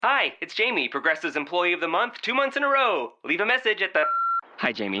Hi, it's Jamie, Progressive's Employee of the Month, 2 months in a row. Leave a message at the...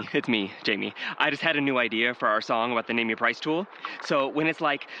 Hi, Jamie. It's me, Jamie. I just had a new idea for our song about the Name Your Price tool. So when it's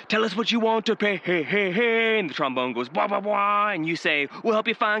like, tell us what you want to pay, hey, hey, hey, and the trombone goes, blah, blah, blah, and you say, we'll help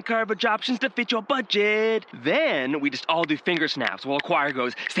you find coverage options to fit your budget. Then we just all do finger snaps while a choir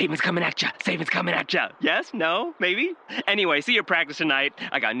goes, statements coming at ya, statements coming at ya. Yes? No? Maybe? Anyway, see you practice tonight.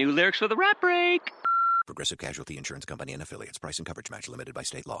 I got new lyrics for the rap break. Progressive Casualty Insurance Company and Affiliates. Price and coverage match limited by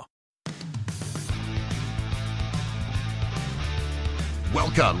state law.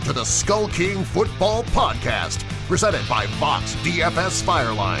 Welcome to the Skull King Football Podcast, presented by Fox DFS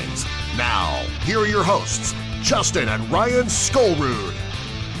Firelines. Now, here are your hosts, Justin and Ryan Skullrood.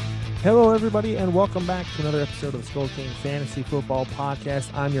 Hello, everybody, and welcome back to another episode of the Skull King Fantasy Football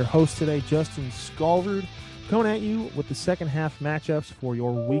Podcast. I'm your host today, Justin Skullrood, coming at you with the second half matchups for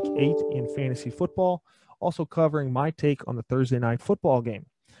your Week 8 in fantasy football, also covering my take on the Thursday night football game.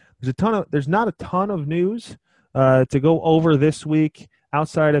 There's not a ton of news to go over this week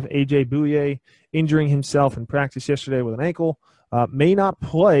outside of A.J. Bouye injuring himself in practice yesterday with an ankle. May not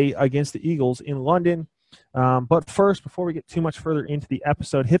play against the Eagles in London. But first, before we get too much further into the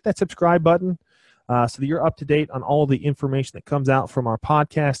episode, hit that subscribe button so that you're up to date on all of the information that comes out from our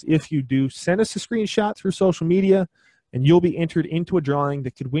podcast. If you do, send us a screenshot through social media, and you'll be entered into a drawing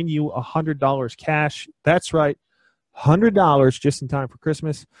that could win you $100 cash. That's right, $100 just in time for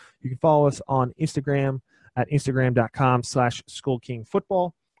Christmas. You can follow us on Instagram at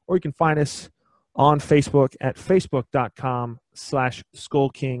instagram.com/SkullKingFootball, or you can find us on Facebook at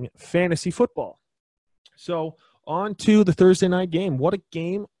facebook.com/SkullKingFantasyFootball. So on to the Thursday night game. What a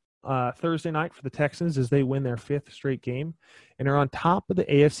game Thursday night for the Texans as they win their fifth straight game and are on top of the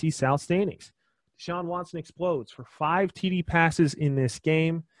AFC South standings. Deshaun Watson explodes for 5 TD passes in this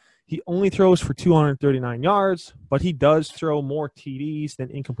game. He only throws for 239 yards, but he does throw more TDs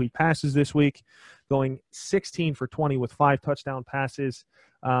than incomplete passes this week, going 16 for 20 with 5 touchdown passes,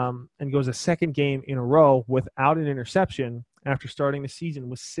 and goes a second game in a row without an interception after starting the season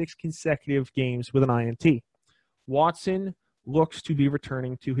with 6 consecutive games with an INT. Watson looks to be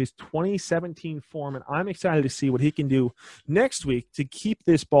returning to his 2017 form, and I'm excited to see what he can do next week to keep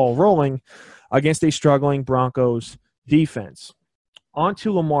this ball rolling against a struggling Broncos defense. On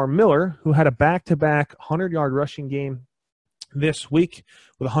to Lamar Miller, who had a back-to-back 100-yard rushing game this week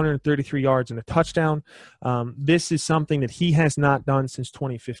with 133 yards and a touchdown. This is something that he has not done since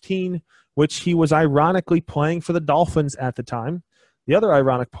 2015, which he was ironically playing for the Dolphins at the time. The other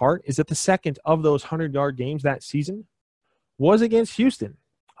ironic part is that the second of those 100-yard games that season was against Houston.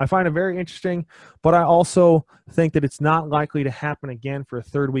 I find it very interesting, but I also think that it's not likely to happen again for a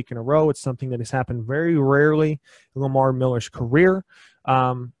third week in a row. It's something that has happened very rarely in Lamar Miller's career.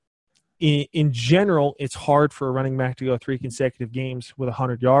 In general, it's hard for a running back to go 3 consecutive games with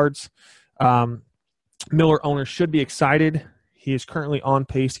 100 yards. Miller owners should be excited. He is currently on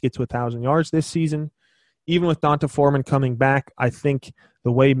pace to get to 1,000 yards this season. Even with D'Onta Foreman coming back, I think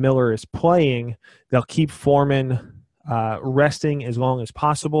the way Miller is playing, they'll keep Foreman resting as long as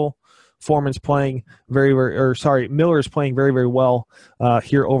possible. Miller is playing very, very well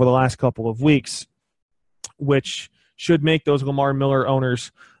here over the last couple of weeks, which should make those Lamar Miller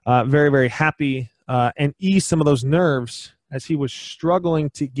owners very, very happy and ease some of those nerves as he was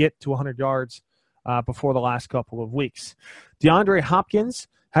struggling to get to 100 yards before the last couple of weeks. DeAndre Hopkins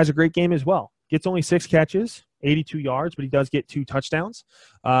has a great game as well. Gets only 6 catches, 82 yards, but he does get 2 touchdowns.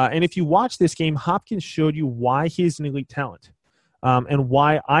 And if you watch this game, Hopkins showed you why he's an elite talent and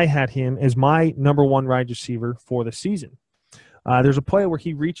why I had him as my number 1 wide receiver for the season. There's a play where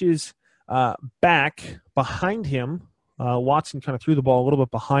he reaches back behind him. Watson kind of threw the ball a little bit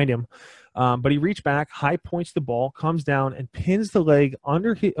behind him, but he reached back, high points the ball, comes down and pins the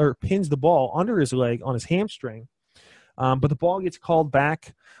ball under his leg on his hamstring. But the ball gets called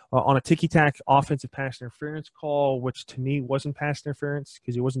back on a ticky-tack offensive pass interference call, which to me wasn't pass interference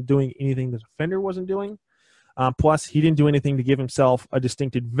because he wasn't doing anything the defender wasn't doing. Plus, he didn't do anything to give himself a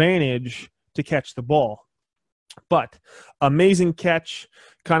distinct advantage to catch the ball. But amazing catch,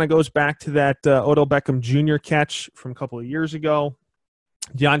 kind of goes back to that Odell Beckham Jr. catch from a couple of years ago.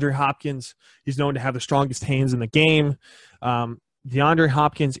 DeAndre Hopkins, he's known to have the strongest hands in the game. DeAndre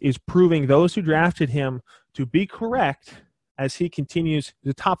Hopkins is proving those who drafted him to be correct as he continues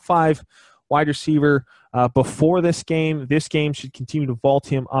the top 5 wide receiver before this game. This game should continue to vault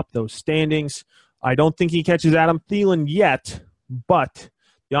him up those standings. I don't think he catches Adam Thielen yet, but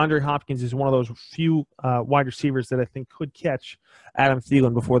DeAndre Hopkins is one of those few wide receivers that I think could catch Adam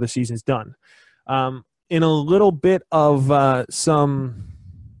Thielen before the season's done. In a little bit of some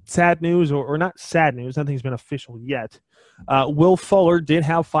sad news, or not sad news, nothing's been official yet, Will Fuller did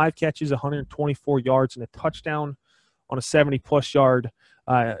have 5 catches, 124 yards, and a touchdown on a 70-plus yard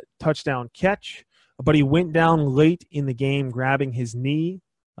touchdown catch. But he went down late in the game, grabbing his knee.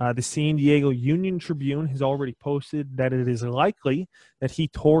 The San Diego Union Tribune has already posted that it is likely that he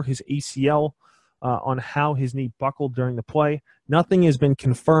tore his ACL on how his knee buckled during the play. Nothing has been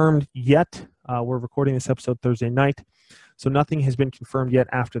confirmed yet. We're recording this episode Thursday night, so nothing has been confirmed yet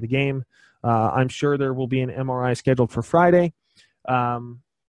after the game. I'm sure there will be an MRI scheduled for Friday.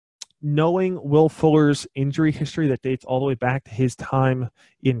 Knowing Will Fuller's injury history that dates all the way back to his time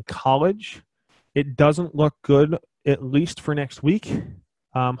in college, it doesn't look good, at least for next week.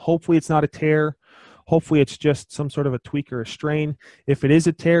 Hopefully it's not a tear. Hopefully it's just some sort of a tweak or a strain. If it is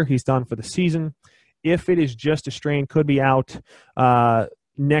a tear, he's done for the season. If it is just a strain, could be out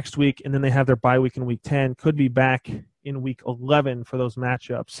next week, and then they have their bye week in week 10. Could be back in week 11 for those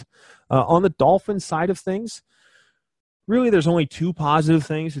matchups. On the Dolphins side of things, really there's only 2 positive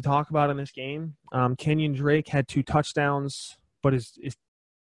things to talk about in this game. Kenyon Drake had 2 touchdowns, but is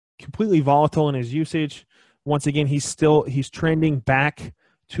completely volatile in his usage. Once again, he's trending back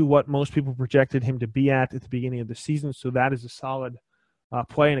to what most people projected him to be at the beginning of the season, so that is a solid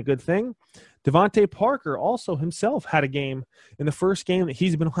play and a good thing. Devontae Parker also himself had a game in the first game that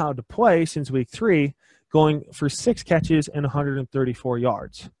he's been allowed to play since week 3, going for 6 catches and 134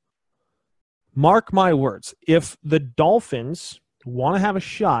 yards. Mark my words, if the Dolphins want to have a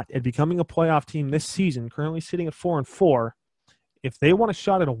shot at becoming a playoff team this season, currently sitting at 4-4, if they want a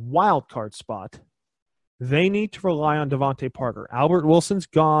shot at a wild card spot, they need to rely on Devontae Parker. Albert Wilson's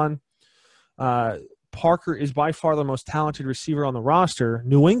gone. Parker is by far the most talented receiver on the roster.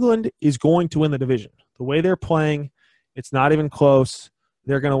 New England is going to win the division. The way they're playing, it's not even close.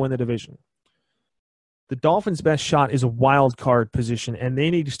 They're going to win the division. The Dolphins' best shot is a wild card position, and they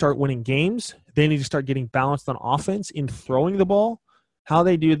need to start winning games. They need to start getting balanced on offense in throwing the ball. How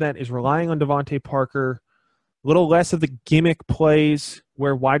they do that is relying on Devontae Parker, a little less of the gimmick plays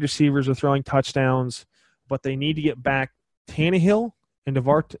where wide receivers are throwing touchdowns, but they need to get back. Tannehill and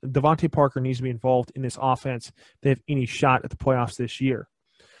Devontae Parker needs to be involved in this offense if they have any shot at the playoffs this year.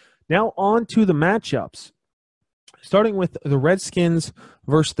 Now on to the matchups. Starting with the Redskins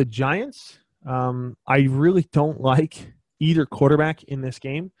versus the Giants. I really don't like either quarterback in this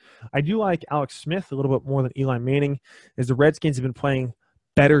game. I do like Alex Smith a little bit more than Eli Manning, as the Redskins have been playing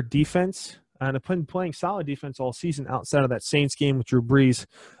better defense and have been playing solid defense all season outside of that Saints game with Drew Brees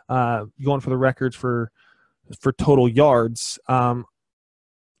going for the records for total yards.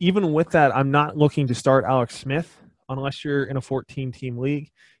 Even with that, I'm not looking to start Alex Smith unless you're in a 14-team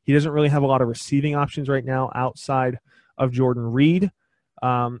league. He doesn't really have a lot of receiving options right now outside of Jordan Reed.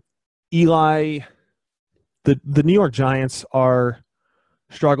 Eli, the New York Giants are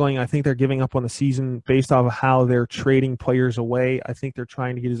struggling. I think they're giving up on the season based off of how they're trading players away. I think they're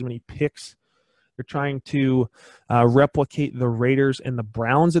trying to get as many picks. They're trying to replicate the Raiders and the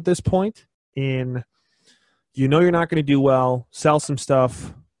Browns at this point. You're not going to do well, sell some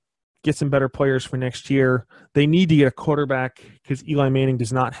stuff, get some better players for next year. They need to get a quarterback because Eli Manning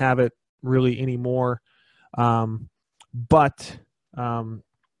does not have it really anymore. But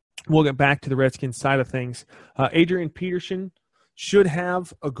we'll get back to the Redskins side of things. Adrian Peterson should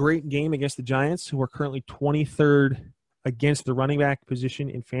have a great game against the Giants, who are currently 23rd against the running back position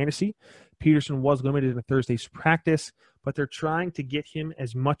in fantasy. Peterson was limited in Thursday's practice, but they're trying to get him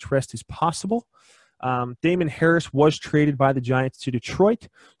as much rest as possible. Damon Harris was traded by the Giants to Detroit,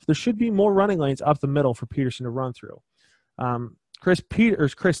 so there should be more running lanes up the middle for Peterson to run through. Chris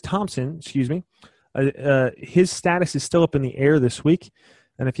Thompson, his status is still up in the air this week,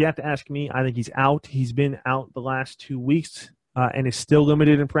 and if you have to ask me, I think he's out. He's been out the last 2 weeks and is still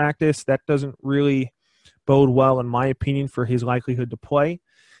limited in practice. That doesn't really bode well, in my opinion, for his likelihood to play.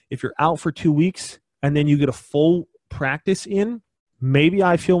 If you're out for 2 weeks and then you get a full practice in, maybe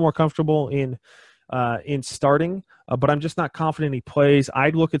I feel more comfortable in starting, but I'm just not confident he plays.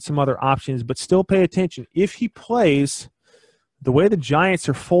 I'd look at some other options, but still pay attention. If he plays, the way the Giants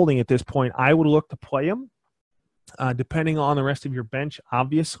are folding at this point, I would look to play him, depending on the rest of your bench,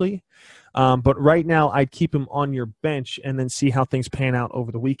 obviously. But right now, I'd keep him on your bench and then see how things pan out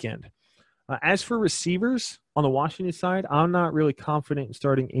over the weekend. As for receivers on the Washington side, I'm not really confident in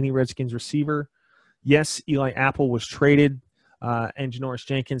starting any Redskins receiver. Yes, Eli Apple was traded, and Janoris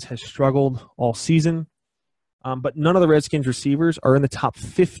Jenkins has struggled all season. But none of the Redskins receivers are in the top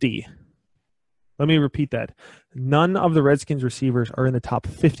 50. Let me repeat that. None of the Redskins receivers are in the top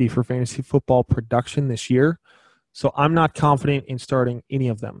 50 for fantasy football production this year. So I'm not confident in starting any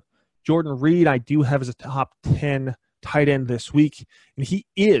of them. Jordan Reed, I do have as a top 10 tight end this week, and he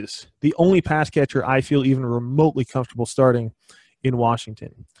is the only pass catcher I feel even remotely comfortable starting in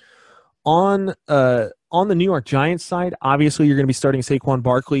Washington. On the New York Giants side, obviously you're going to be starting Saquon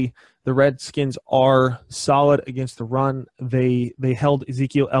Barkley. The Redskins are solid against the run. They held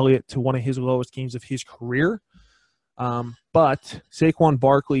Ezekiel Elliott to one of his lowest games of his career. But Saquon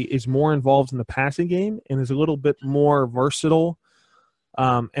Barkley is more involved in the passing game and is a little bit more versatile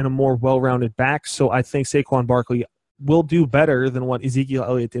and a more well-rounded back. So I think Saquon Barkley will do better than what Ezekiel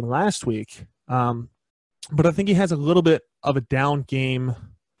Elliott did last week. But I think he has a little bit of a down game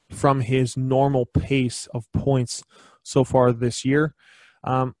from his normal pace of points so far this year.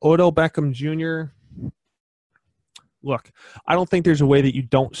 Odell Beckham Jr., look, I don't think there's a way that you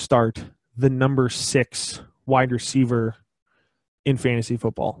don't start the number 6 wide receiver in fantasy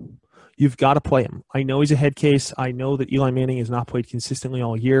football. You've got to play him. I know he's a head case. I know that Eli Manning has not played consistently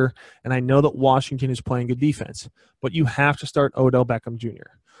all year, and I know that Washington is playing good defense, but you have to start Odell Beckham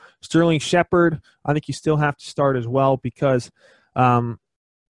Jr. Sterling Shepard, I think you still have to start as well because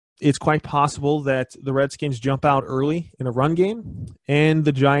it's quite possible that the Redskins jump out early in a run game, and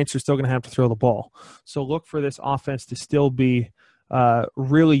the Giants are still going to have to throw the ball. So look for this offense to still be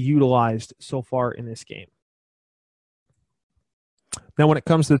really utilized so far in this game. Now, when it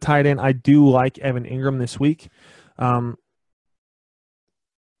comes to the tight end, I do like Evan Ingram this week. The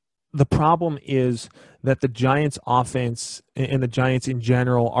problem is that the Giants' offense and the Giants in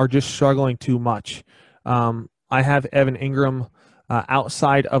general are just struggling too much. I have Evan Ingram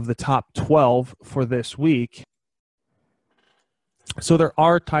outside of the top 12 for this week. So there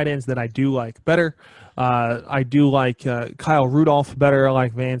are tight ends that I do like better. I do like Kyle Rudolph better. I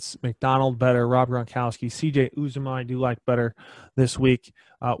like Vance McDonald better. Rob Gronkowski, C.J. Uzomah I do like better this week.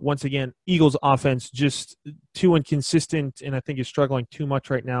 Once again, Eagles offense just too inconsistent, and I think is struggling too much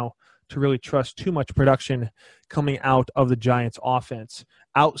right now to really trust too much production coming out of the Giants offense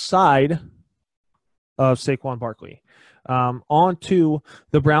outside of Saquon Barkley. On to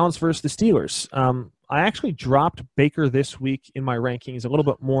the Browns versus the Steelers. I actually dropped Baker this week in my rankings a little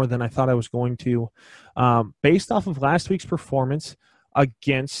bit more than I thought I was going to, based off of last week's performance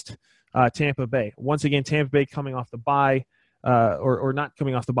against Tampa Bay. Once again, Tampa Bay coming off the bye, or not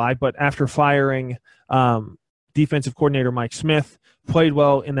coming off the bye, but after firing defensive coordinator Mike Smith, played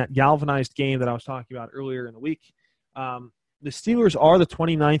well in that galvanized game that I was talking about earlier in the week. The Steelers are the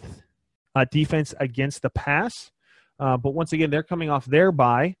 29th defense against the pass, but once again, they're coming off their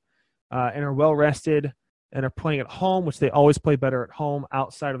bye. And are well-rested and are playing at home, which they always play better at home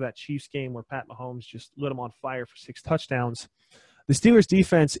outside of that Chiefs game where Pat Mahomes just lit them on fire for 6 touchdowns. The Steelers'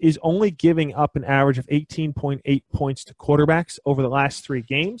 defense is only giving up an average of 18.8 points to quarterbacks over the last 3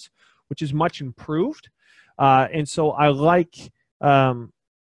 games, which is much improved. And so I like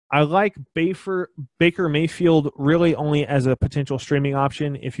Baker Mayfield really only as a potential streaming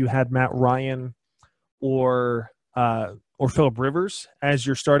option if you had Matt Ryan or Phillip Rivers as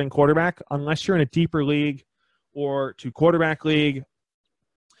your starting quarterback, unless you're in a deeper league or 2-quarterback league.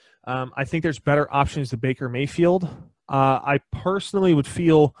 I think there's better options to Baker Mayfield. I personally would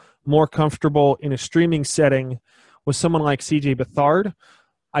feel more comfortable in a streaming setting with someone like C.J. Beathard.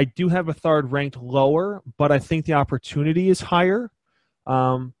 I do have Beathard ranked lower, but I think the opportunity is higher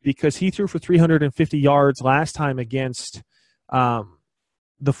because he threw for 350 yards last time against the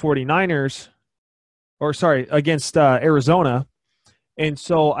 49ers. Against Arizona. And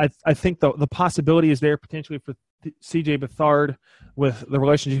so I think the possibility is there potentially for C.J. Beathard with the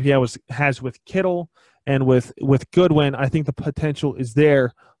relationship he has with Kittle and with Goodwin. I think the potential is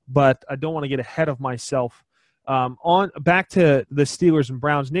there, but I don't want to get ahead of myself. Back to the Steelers and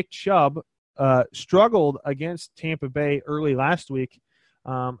Browns, Nick Chubb struggled against Tampa Bay early last week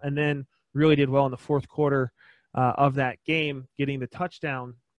and then really did well in the fourth quarter of that game, getting the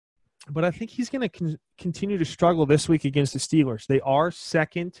touchdown. But I think he's going to continue to struggle this week against the Steelers. They are the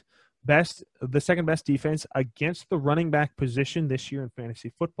second best defense against the running back position this year in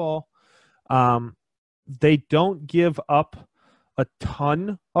fantasy football. They don't give up a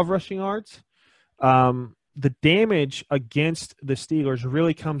ton of rushing yards. The damage against the Steelers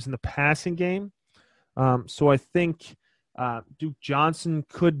really comes in the passing game. So I think Duke Johnson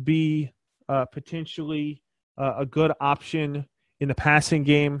could be potentially a good option in the passing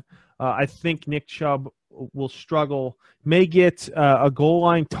game. I think Nick Chubb will struggle, may get a goal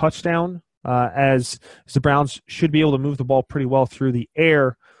line touchdown as the Browns should be able to move the ball pretty well through the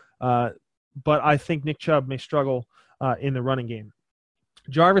air. But I think Nick Chubb may struggle in the running game.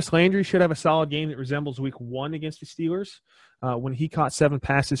 Jarvis Landry should have a solid game that resembles week 1 against the Steelers when he caught 7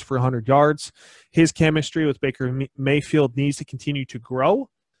 passes for 100 yards. His chemistry with Baker Mayfield needs to continue to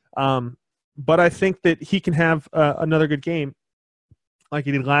grow. but I think that he can have another good game like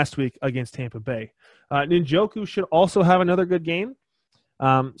he did last week against Tampa Bay. Njoku should also have another good game.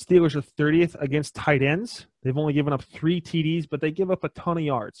 Steelers are 30th against tight ends. They've only given up 3 TDs, but they give up a ton of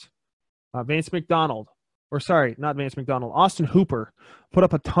yards. Austin Hooper put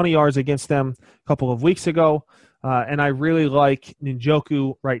up a ton of yards against them a couple of weeks ago, and I really like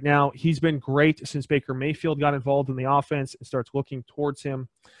Njoku right now. He's been great since Baker Mayfield got involved in the offense and starts looking towards him.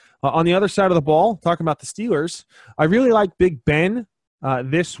 On the other side of the ball, talking about the Steelers, I really like Big Ben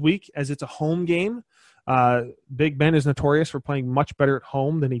this week as it's a home game. Big Ben is notorious for playing much better at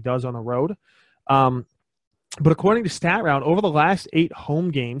home than he does on the road. But according to StatRound, over the last 8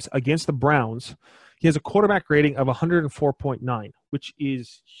 home games against the Browns, he has a quarterback rating of 104.9, which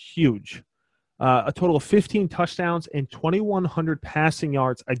is huge. A total of 15 touchdowns and 2,100 passing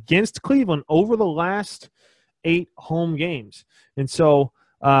yards against Cleveland over the last 8 home games. And so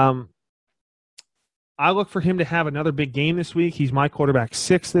I look for him to have another big game this week. He's my quarterback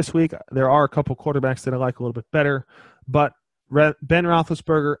 6 this week. There are a couple quarterbacks that I like a little bit better, but Ben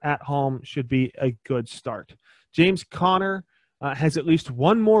Roethlisberger at home should be a good start. James Conner has at least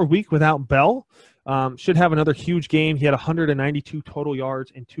one more week without Bell. Should have another huge game. He had 192 total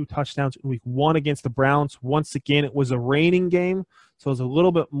yards and 2 touchdowns in week 1 against the Browns. Once again, it was a raining game, so it was a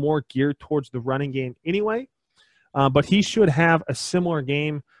little bit more geared towards the running game anyway. But he should have a similar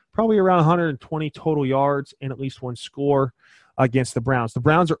game, probably around 120 total yards and at least 1 score against the Browns. The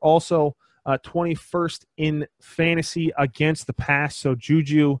Browns are also 21st in fantasy against the pass, so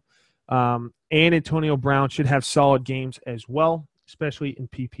Juju and Antonio Brown should have solid games as well, especially in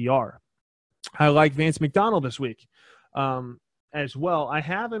PPR. I like Vance McDonald this week as well. I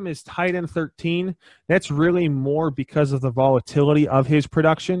have him as tight end 13. That's really more because of the volatility of his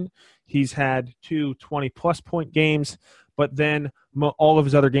production. He's had 2 20-plus point games, but then all of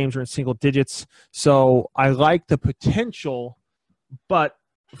his other games are in single digits. So I like the potential, but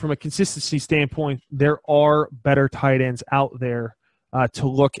from a consistency standpoint, there are better tight ends out there to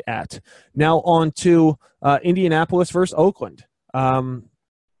look at. Now on to Indianapolis versus Oakland.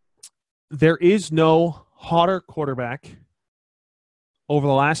 There is no hotter quarterback over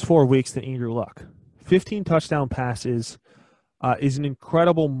the last 4 weeks than Andrew Luck. 15 touchdown passes is an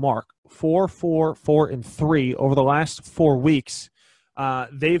incredible mark. 4-4-4-3 over the last 4 weeks.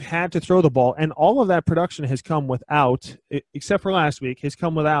 They've had to throw the ball, and all of that production has come without, except for last week, has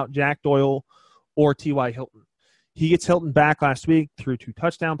come without Jack Doyle or T.Y. Hilton. He gets Hilton back last week, threw 2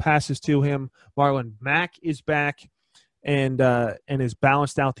 touchdown passes to him. Marlon Mack is back and has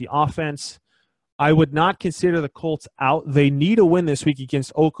balanced out the offense. I would not consider the Colts out. They need a win this week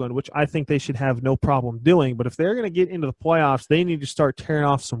against Oakland, which I think they should have no problem doing. But if they're going to get into the playoffs, they need to start tearing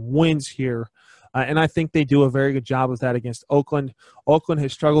off some wins here. And I think they do a very good job of that against Oakland. Oakland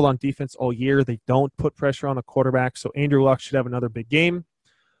has struggled on defense all year. They don't put pressure on the quarterback, so Andrew Luck should have another big game.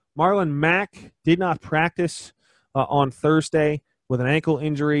 Marlon Mack did not practice on Thursday with an ankle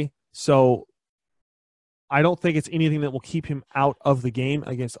injury, so I don't think it's anything that will keep him out of the game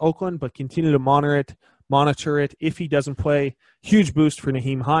against Oakland, but continue to monitor it. If he doesn't play, huge boost for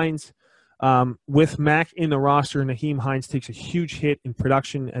Nyheim Hines. With Mack in the roster, Nyheim Hines takes a huge hit in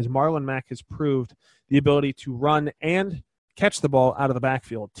production as Marlon Mack has proved the ability to run and catch the ball out of the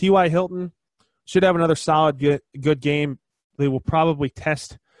backfield. T.Y. Hilton should have another solid, good game. They will probably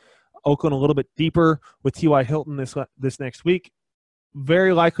test Oakland a little bit deeper with T.Y. Hilton this next week.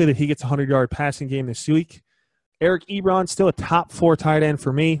 Very likely that he gets a 100-yard passing game this week. Eric Ebron, still a top 4 tight end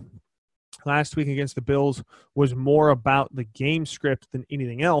for me. Last week against the Bills was more about the game script than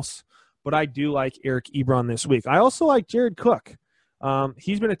anything else, but I do like Eric Ebron this week. I also like Jared Cook.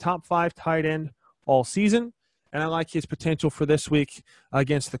 He's been a top 5 tight end all season, and I like his potential for this week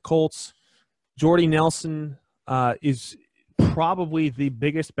against the Colts. Jordy Nelson is probably the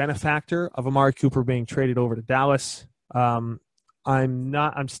biggest benefactor of Amari Cooper being traded over to Dallas. I'm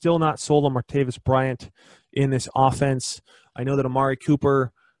still not sold on Martavis Bryant in this offense. I know that Amari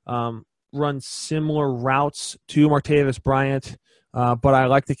Cooper runs similar routes to Martavis Bryant, but I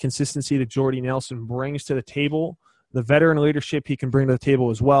like the consistency that Jordy Nelson brings to the table, the veteran leadership he can bring to the table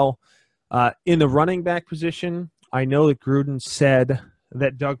as well. In the running back position, I know that Gruden said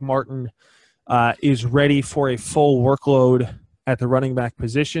that Doug Martin is ready for a full workload at the running back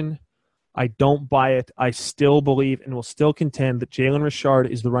position. I don't buy it. I still believe and will still contend that Jalen Richard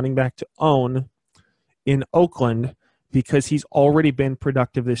is the running back to own in Oakland because he's already been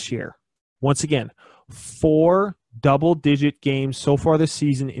productive this year. Once again, 4 double-digit games so far this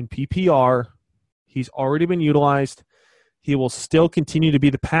season in PPR. He's already been utilized. He will still continue to be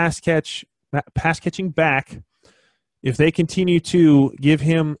the pass-catching back If they continue to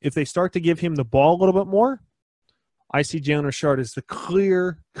if they start to give him the ball a little bit more, I see Jalen Richard as the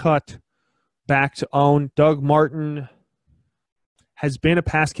clear-cut back to own. Doug Martin has been a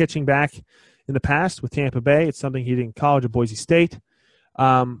pass-catching back in the past with Tampa Bay. It's something he did in college at Boise State.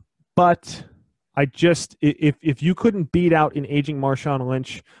 But if you couldn't beat out an aging Marshawn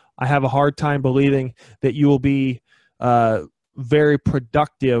Lynch, I have a hard time believing that you will be very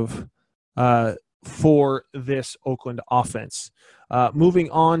productive for this Oakland offense. Moving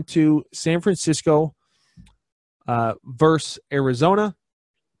on to San Francisco versus Arizona.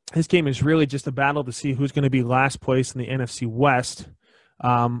 This game is really just a battle to see who's going to be last place in the NFC West.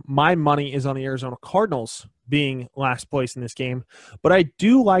 My money is on the Arizona Cardinals being last place in this game, but I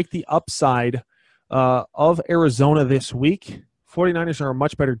do like the upside of Arizona this week. 49ers are a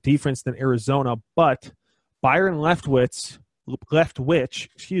much better defense than Arizona, but Byron Leftwich,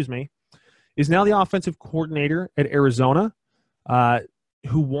 is now the offensive coordinator at Arizona,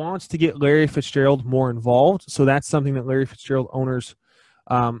 who wants to get Larry Fitzgerald more involved. So that's something that Larry Fitzgerald owners,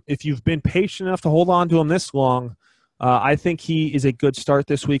 if you've been patient enough to hold on to him this long, I think he is a good start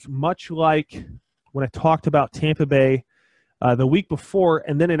this week, much like when I talked about Tampa Bay the week before,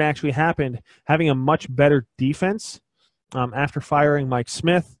 and then it actually happened, having a much better defense after firing Mike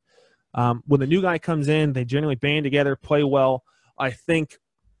Smith. When the new guy comes in, they generally band together, play well. I think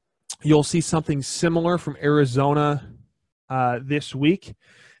you'll see something similar from Arizona this week.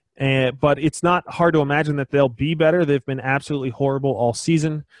 But it's not hard to imagine that they'll be better. They've been absolutely horrible all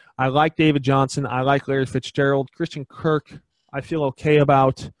season. I like David Johnson. I like Larry Fitzgerald. Christian Kirk, I feel okay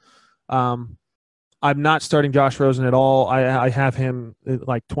about. I'm not starting Josh Rosen at all. I have him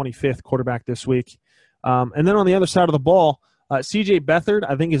like 25th quarterback this week. And then on the other side of the ball, C.J. Beathard,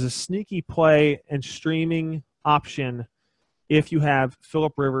 I think, is a sneaky play and streaming option if you have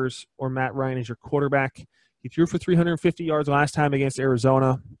Phillip Rivers or Matt Ryan as your quarterback. He threw for 350 yards last time against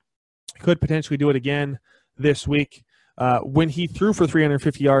Arizona. Could potentially do it again this week. When he threw for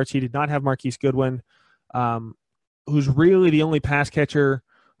 350 yards, he did not have Marquise Goodwin, who's really the only pass catcher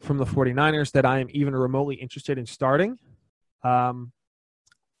from the 49ers that I am even remotely interested in starting.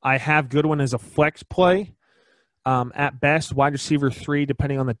 I have Goodwin as a flex play. At best, wide receiver 3,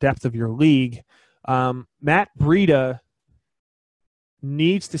 depending on the depth of your league. Matt Breida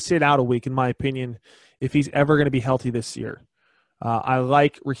needs to sit out a week, in my opinion, if he's ever going to be healthy this year. I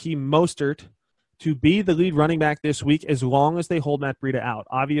like Raheem Mostert to be the lead running back this week as long as they hold Matt Breida out.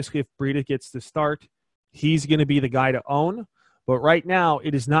 Obviously, if Breida gets the start, he's going to be the guy to own. But right now,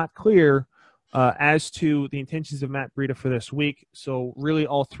 it is not clear as to the intentions of Matt Breida for this week. So really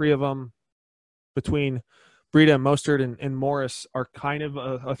all three of them between Breida and Mostert and Morris are kind of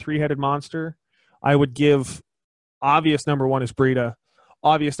a three-headed monster. I would give obvious number 1 is Breida.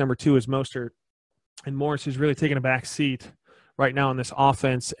 Obvious number 2 is Mostert. And Morris is really taking a back seat right now in this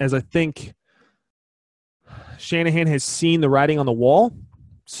offense, as I think Shanahan has seen the writing on the wall.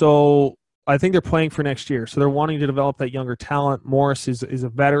 So I think they're playing for next year. So they're wanting to develop that younger talent. Morris is a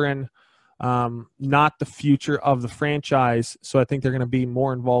veteran, not the future of the franchise. So I think they're going to be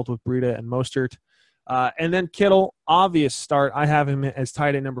more involved with Breida and Mostert. And then Kittle, obvious start. I have him as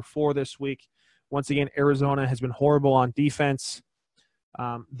tight end number 4 this week. Once again, Arizona has been horrible on defense.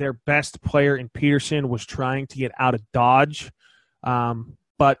 Their best player in Peterson was trying to get out of Dodge.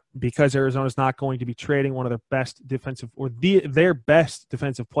 But because Arizona's not going to be trading one of their best defensive or their best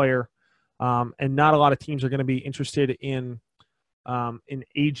defensive player, and not a lot of teams are going to be interested in an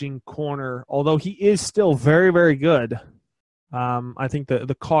aging corner, although he is still very, very good. I think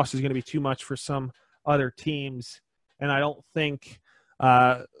the cost is going to be too much for some other teams, and I don't think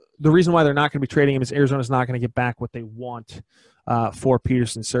the reason why they're not going to be trading him is Arizona's not going to get back what they want for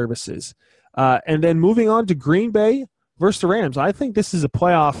Peterson services. And then moving on to Green Bay versus the Rams, I think this is a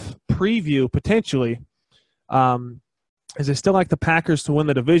playoff preview potentially. As I still like the Packers to win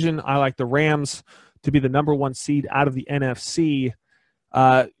the division, I like the Rams to be the number 1 seed out of the NFC.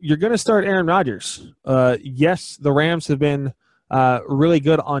 You're going to start Aaron Rodgers. Yes, the Rams have been really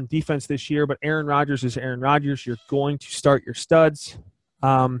good on defense this year, but Aaron Rodgers is Aaron Rodgers. You're going to start your studs.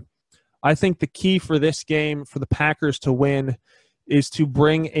 I think the key for this game for the Packers to win is to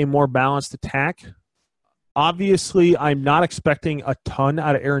bring a more balanced attack. Obviously, I'm not expecting a ton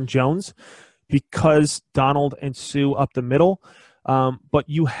out of Aaron Jones because Donald and Sue up the middle, but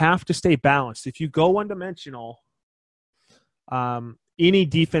you have to stay balanced. If you go one-dimensional, any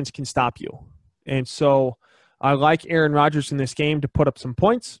defense can stop you. And so I like Aaron Rodgers in this game to put up some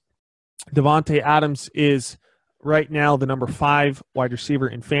points. Devontae Adams is right now the number 5 wide receiver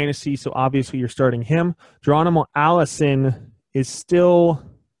in fantasy, so obviously you're starting him. Geronimo Allison is still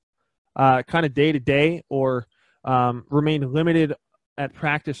kind of day-to-day or remained limited at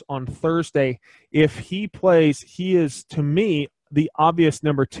practice on Thursday. If he plays, he is, to me, the obvious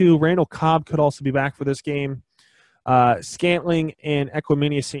number 2. Randall Cobb could also be back for this game. Scantling and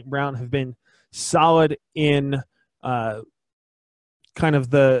Equanimeous St. Brown have been solid in kind of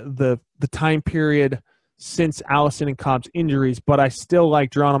the time period since Allison and Cobb's injuries, but I still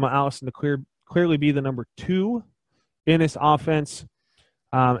like Geronimo Allison to clearly be the number 2 in this offense.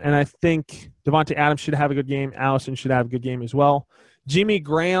 And I think Devontae Adams should have a good game. Allison should have a good game as well. Jimmy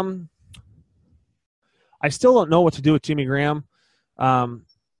Graham, I still don't know what to do with Jimmy Graham.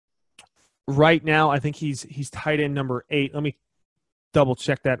 Right now, I think he's tight end number 8. Let me double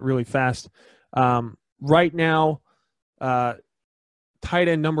check that really fast. Right now, tight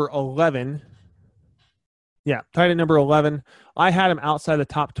end number 11. Yeah, tight end number 11. I had him outside the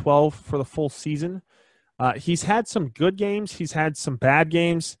top 12 for the full season. He's had some good games. He's had some bad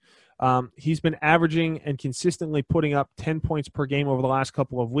games. He's been averaging and consistently putting up 10 points per game over the last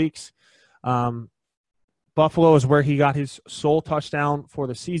couple of weeks. Buffalo is where he got his sole touchdown for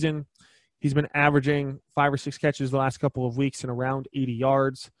the season. He's been averaging 5 or 6 catches the last couple of weeks and around 80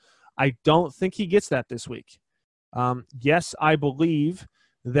 yards. I don't think he gets that this week. Yes, I believe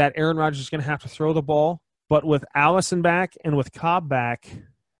that Aaron Rodgers is going to have to throw the ball, but with Allison back and with Cobb back,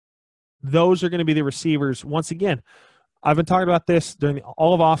 those are going to be the receivers. Once again, I've been talking about this during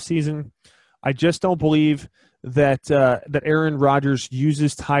all of offseason. I just don't believe that that Aaron Rodgers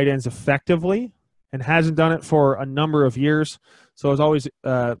uses tight ends effectively and hasn't done it for a number of years. So I was always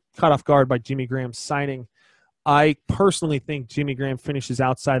caught off guard by Jimmy Graham's signing. I personally think Jimmy Graham finishes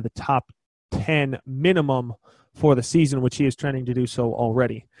outside the top 10 minimum for the season, which he is trending to do so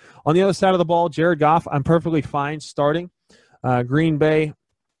already. On the other side of the ball, Jared Goff, I'm perfectly fine starting. Green Bay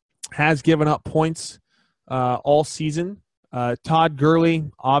has given up points all season. Todd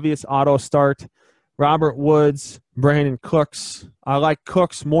Gurley, obvious auto start. Robert Woods, Brandon Cooks. I like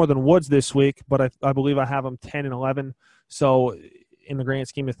Cooks more than Woods this week, but I believe I have them 10 and 11. So in the grand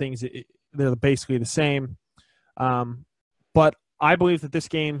scheme of things, they're basically the same. But I believe that this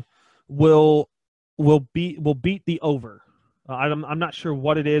game will beat the over. I'm not sure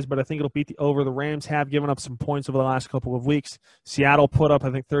what it is, but I think it'll beat the over. The Rams have given up some points over the last couple of weeks. Seattle put up,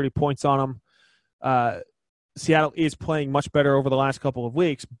 I think, 30 points on them. Seattle is playing much better over the last couple of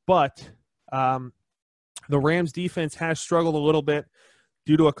weeks, but the Rams defense has struggled a little bit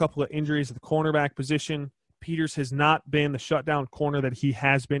due to a couple of injuries at the cornerback position. Peters has not been the shutdown corner that he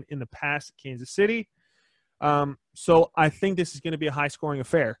has been in the past at Kansas City. So I think this is going to be a high-scoring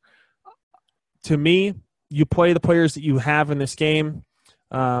affair. To me, you play the players that you have in this game,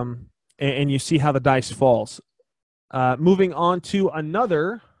 and you see how the dice falls. Moving on to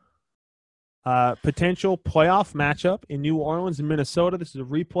another potential playoff matchup in New Orleans and Minnesota. This is a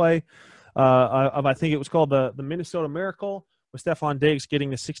replay of, I think it was called the Minnesota Miracle, with Stephon Diggs getting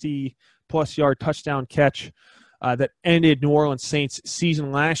the 60-plus yard touchdown catch that ended New Orleans Saints'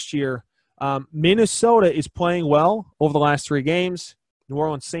 season last year. Minnesota is playing well over the last 3 games. New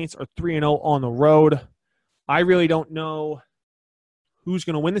Orleans Saints are 3-0 on the road. I really don't know who's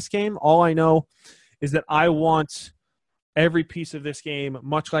going to win this game. All I know is that I want every piece of this game,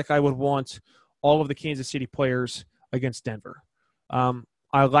 much like I would want all of the Kansas City players against Denver.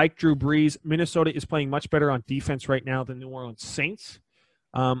 I like Drew Brees. Minnesota is playing much better on defense right now than New Orleans Saints.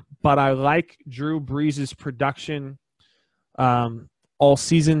 But I like Drew Brees' production all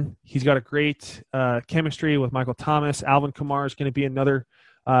season. He's got a great chemistry with Michael Thomas. Alvin Kamara is going to be another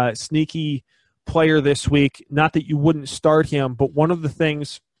sneaky player this week. Not that you wouldn't start him, but one of the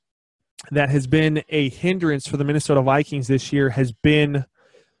things that has been a hindrance for the Minnesota Vikings this year has been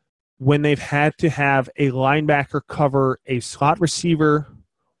when they've had to have a linebacker cover a slot receiver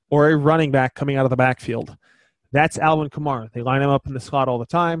or a running back coming out of the backfield. That's Alvin Kamara. They line him up in the slot all the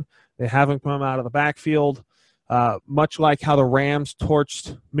time. They have him come out of the backfield. Much like how the Rams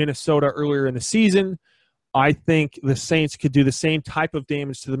torched Minnesota earlier in the season, I think the Saints could do the same type of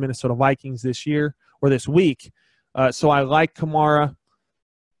damage to the Minnesota Vikings this year or this week. So I like Kamara.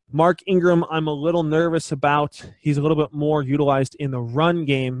 Mark Ingram, I'm a little nervous about. He's a little bit more utilized in the run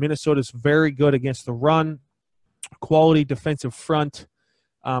game. Minnesota's very good against the run. Quality defensive front.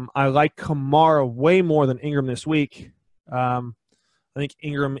 I like Kamara way more than Ingram this week. I think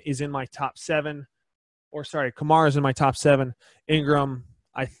Ingram is in my top 7. Kamara is in my top 7. Ingram,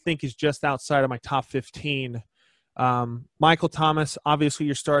 I think, is just outside of my top 15. Michael Thomas, obviously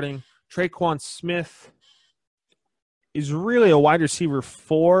you're starting. Traquan Smith is really a wide receiver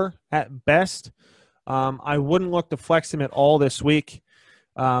 4 at best. I wouldn't look to flex him at all this week.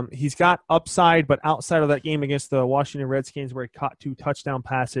 He's got upside, but outside of that game against the Washington Redskins where he caught 2 touchdown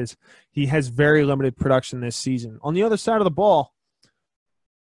passes, he has very limited production this season. On the other side of the ball,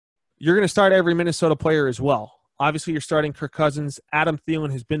 you're going to start every Minnesota player as well. Obviously, you're starting Kirk Cousins. Adam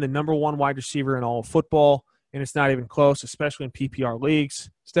Thielen has been the number 1 wide receiver in all of football, and it's not even close, especially in PPR leagues.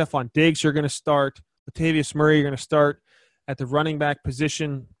 Stephon Diggs, you're going to start. Latavius Murray, you're going to start at the running back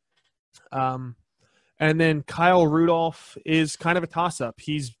position. And then Kyle Rudolph is kind of a toss-up.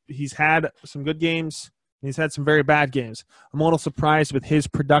 He's had some good games. He's had some very bad games. I'm a little surprised with his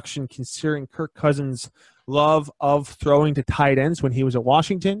production considering Kirk Cousins' love of throwing to tight ends when he was at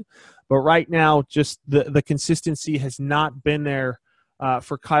Washington. But right now, just the consistency has not been there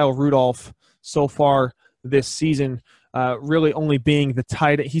for Kyle Rudolph so far this season, really only being the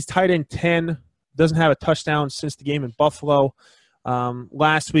tight end. He's tight end 10, doesn't have a touchdown since the game in Buffalo.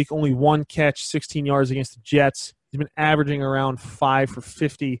 Last week, only 1 catch, 16 yards against the Jets. He's been averaging around 5 for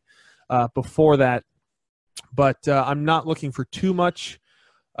 50 before that. But I'm not looking for too much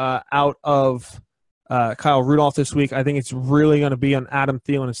out of Kyle Rudolph this week. I think it's really going to be on Adam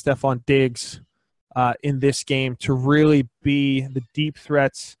Thielen and Stephon Diggs in this game to really be the deep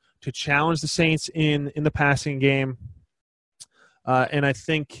threats to challenge the Saints in the passing game. And I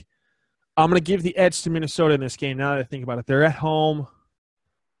think I'm going to give the edge to Minnesota in this game now that I think about it. They're at home.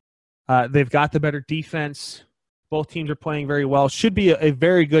 They've got the better defense. Both teams are playing very well. Should be a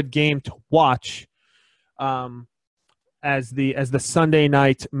very good game to watch as the Sunday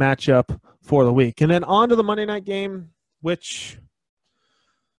night matchup for the week. And then on to the Monday night game, which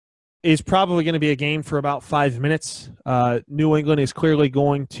is probably going to be a game for about 5 minutes. New England is clearly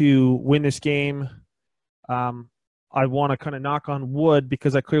going to win this game. I want to kind of knock on wood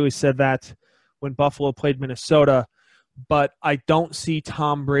because I clearly said that when Buffalo played Minnesota, but I don't see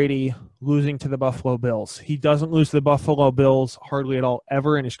Tom Brady losing to the Buffalo Bills. He doesn't lose to the Buffalo Bills hardly at all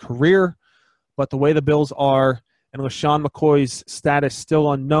ever in his career, but the way the Bills are and LaShawn McCoy's status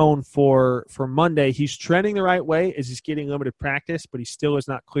still unknown for Monday, he's trending the right way as he's getting limited practice, but he still is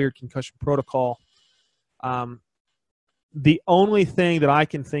not cleared concussion protocol. The only thing that I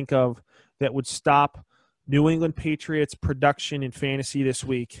can think of that would stop New England Patriots production in fantasy this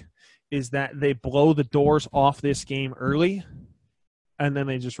week is that they blow the doors off this game early and then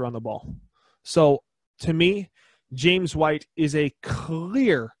they just run the ball. So to me, James White is a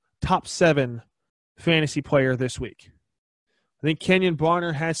clear top 7 fantasy player this week. I think Kenyon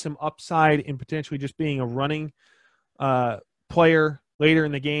Barner has some upside in potentially just being a running player later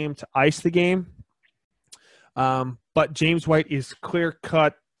in the game to ice the game. But James White is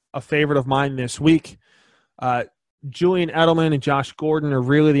clear-cut a favorite of mine this week. Julian Edelman and Josh Gordon are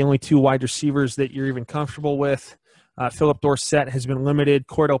really the only 2 wide receivers that you're even comfortable with. Philip Dorsett has been limited.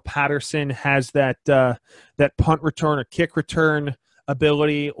 Cordell Patterson has that punt return or kick return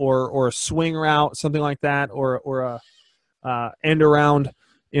ability or a swing route, something like that, or a end around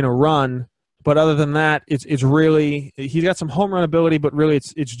in a run. But other than that, it's really he's got some home run ability, but really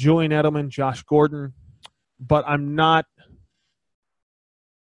it's Julian Edelman, Josh Gordon. But I'm not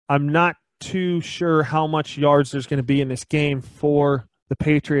too sure how much yards there's going to be in this game for the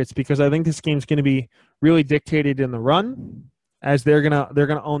Patriots because I think this game's going to be really dictated in the run as they're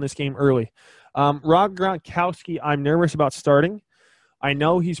gonna own this game early. Rob Gronkowski, I'm nervous about starting. I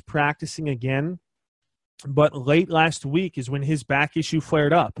know he's practicing again, but late last week is when his back issue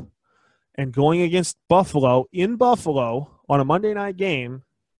flared up. And going against Buffalo, in Buffalo, on a Monday night game,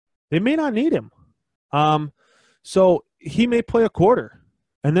 they may not need him. So he may play a quarter.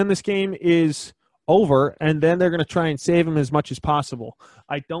 And then this game is over, and then they're going to try and save him as much as possible.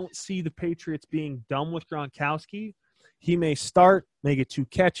 I don't see the Patriots being done with Gronkowski. He may start, may get 2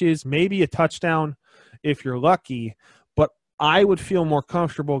 catches, maybe a touchdown if you're lucky. But I would feel more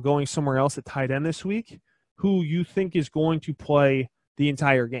comfortable going somewhere else at tight end this week who you think is going to play the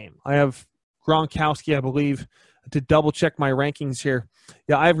entire game. I have Gronkowski, I believe, to double-check my rankings here.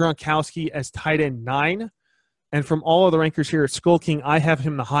 Yeah, I have Gronkowski as tight end 9. And from all of the rankers here at Skull King, I have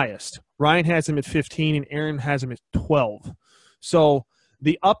him the highest. Ryan has him at 15, and Aaron has him at 12. So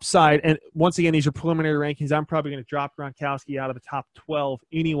the upside, and once again, these are preliminary rankings. I'm probably going to drop Gronkowski out of the top 12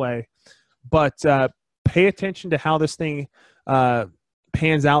 anyway. But pay attention to how this thing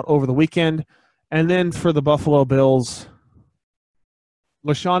pans out over the weekend. And then for the Buffalo Bills,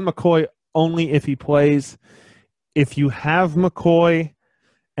 LaShawn McCoy only if he plays. If you have McCoy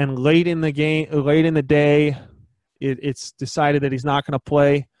and late in the day, it's decided that he's not going to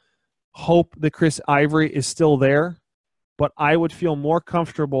play, hope that Chris Ivory is still there. But I would feel more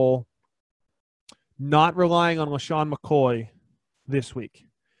comfortable not relying on LaShawn McCoy this week.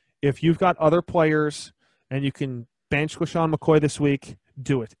 If you've got other players and you can bench LaShawn McCoy this week,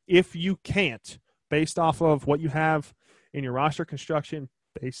 do it. If you can't, based off of what you have in your roster construction,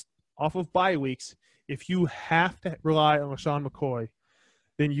 based off of bye weeks, if you have to rely on LaShawn McCoy,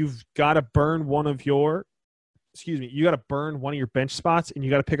 then you've got to burn one of your bench spots, and you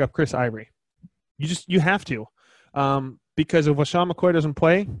got to pick up Chris Ivory. You have to. Because if LaShawn McCoy doesn't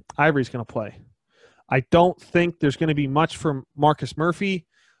play, Ivory's going to play. I don't think there's going to be much from Marcus Murphy.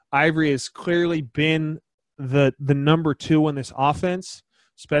 Ivory has clearly been the number 2 in this offense,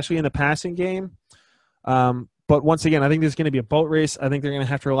 especially in the passing game. But once again, I think there's going to be a boat race. I think they're going to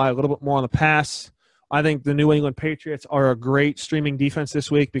have to rely a little bit more on the pass. I think the New England Patriots are a great streaming defense this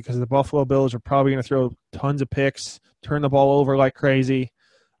week because the Buffalo Bills are probably going to throw tons of picks, turn the ball over like crazy,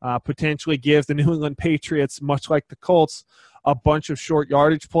 potentially give the New England Patriots, much like the Colts, a bunch of short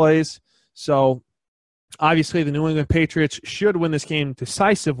yardage plays. So obviously the New England Patriots should win this game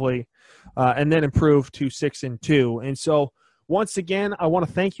decisively and then improve to 6-2. And so once again, I want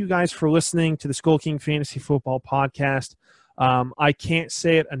to thank you guys for listening to the Skull King Fantasy Football Podcast. I can't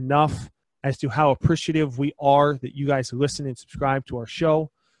say it enough as to how appreciative we are that you guys listen and subscribe to our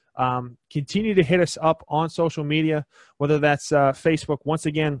show. Continue to hit us up on social media, whether that's Facebook, once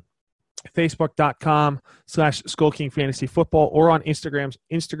again, facebook.com/Skull King Fantasy Football, or on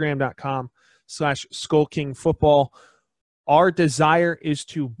Instagram.com/Skull King Football. Our desire is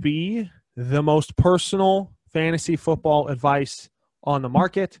to be the most personal fantasy football advice on the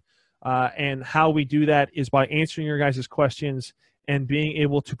market. And how we do that is by answering your guys' questions and being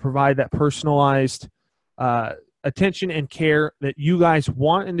able to provide that personalized attention and care that you guys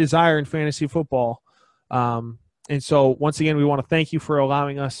want and desire in fantasy football. And so once again, we want to thank you for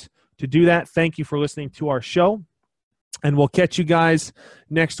allowing us to do that. Thank you for listening to our show. And we'll catch you guys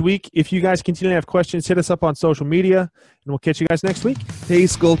next week. If you guys continue to have questions, hit us up on social media, and we'll catch you guys next week. Hey,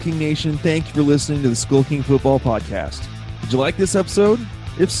 Skull King Nation. Thank you for listening to the Skull King Football Podcast. Did you like this episode?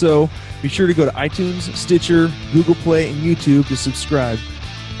 If so, be sure to go to iTunes, Stitcher, Google Play, and YouTube to subscribe.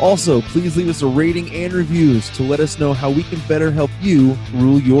 Also, please leave us a rating and reviews to let us know how we can better help you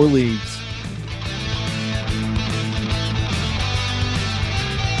rule your leagues.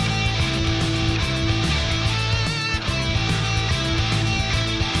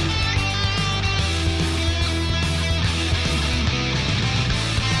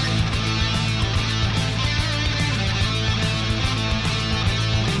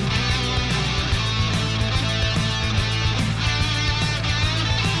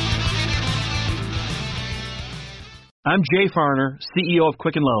 I'm Jay Farner, CEO of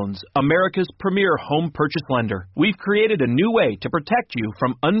Quicken Loans, America's premier home purchase lender. We've created a new way to protect you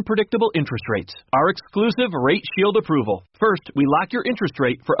from unpredictable interest rates. Our exclusive Rate Shield approval. First, we lock your interest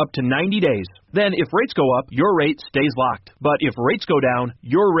rate for up to 90 days. Then, if rates go up, your rate stays locked. But if rates go down,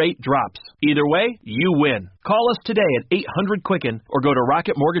 your rate drops. Either way, you win. Call us today at 800-QUICKEN or go to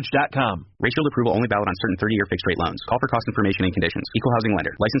rocketmortgage.com. Rate Shield approval only valid on certain 30-year fixed-rate loans. Call for cost information and conditions. Equal housing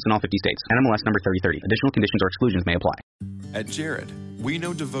lender. Licensed in all 50 states. NMLS number 3030. Additional conditions or exclusions may apply. At Jared, we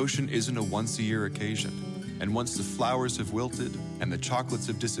know devotion isn't a once-a-year occasion. And once the flowers have wilted and the chocolates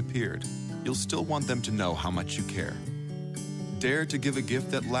have disappeared, you'll still want them to know how much you care. Dare to give a gift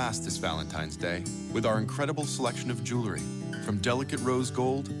that lasts this Valentine's Day with our incredible selection of jewelry. From delicate rose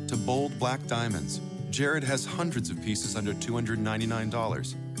gold to bold black diamonds, Jared has hundreds of pieces under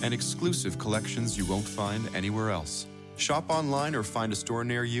 $299 and exclusive collections you won't find anywhere else. Shop online or find a store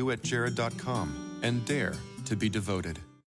near you at jared.com and dare to be devoted.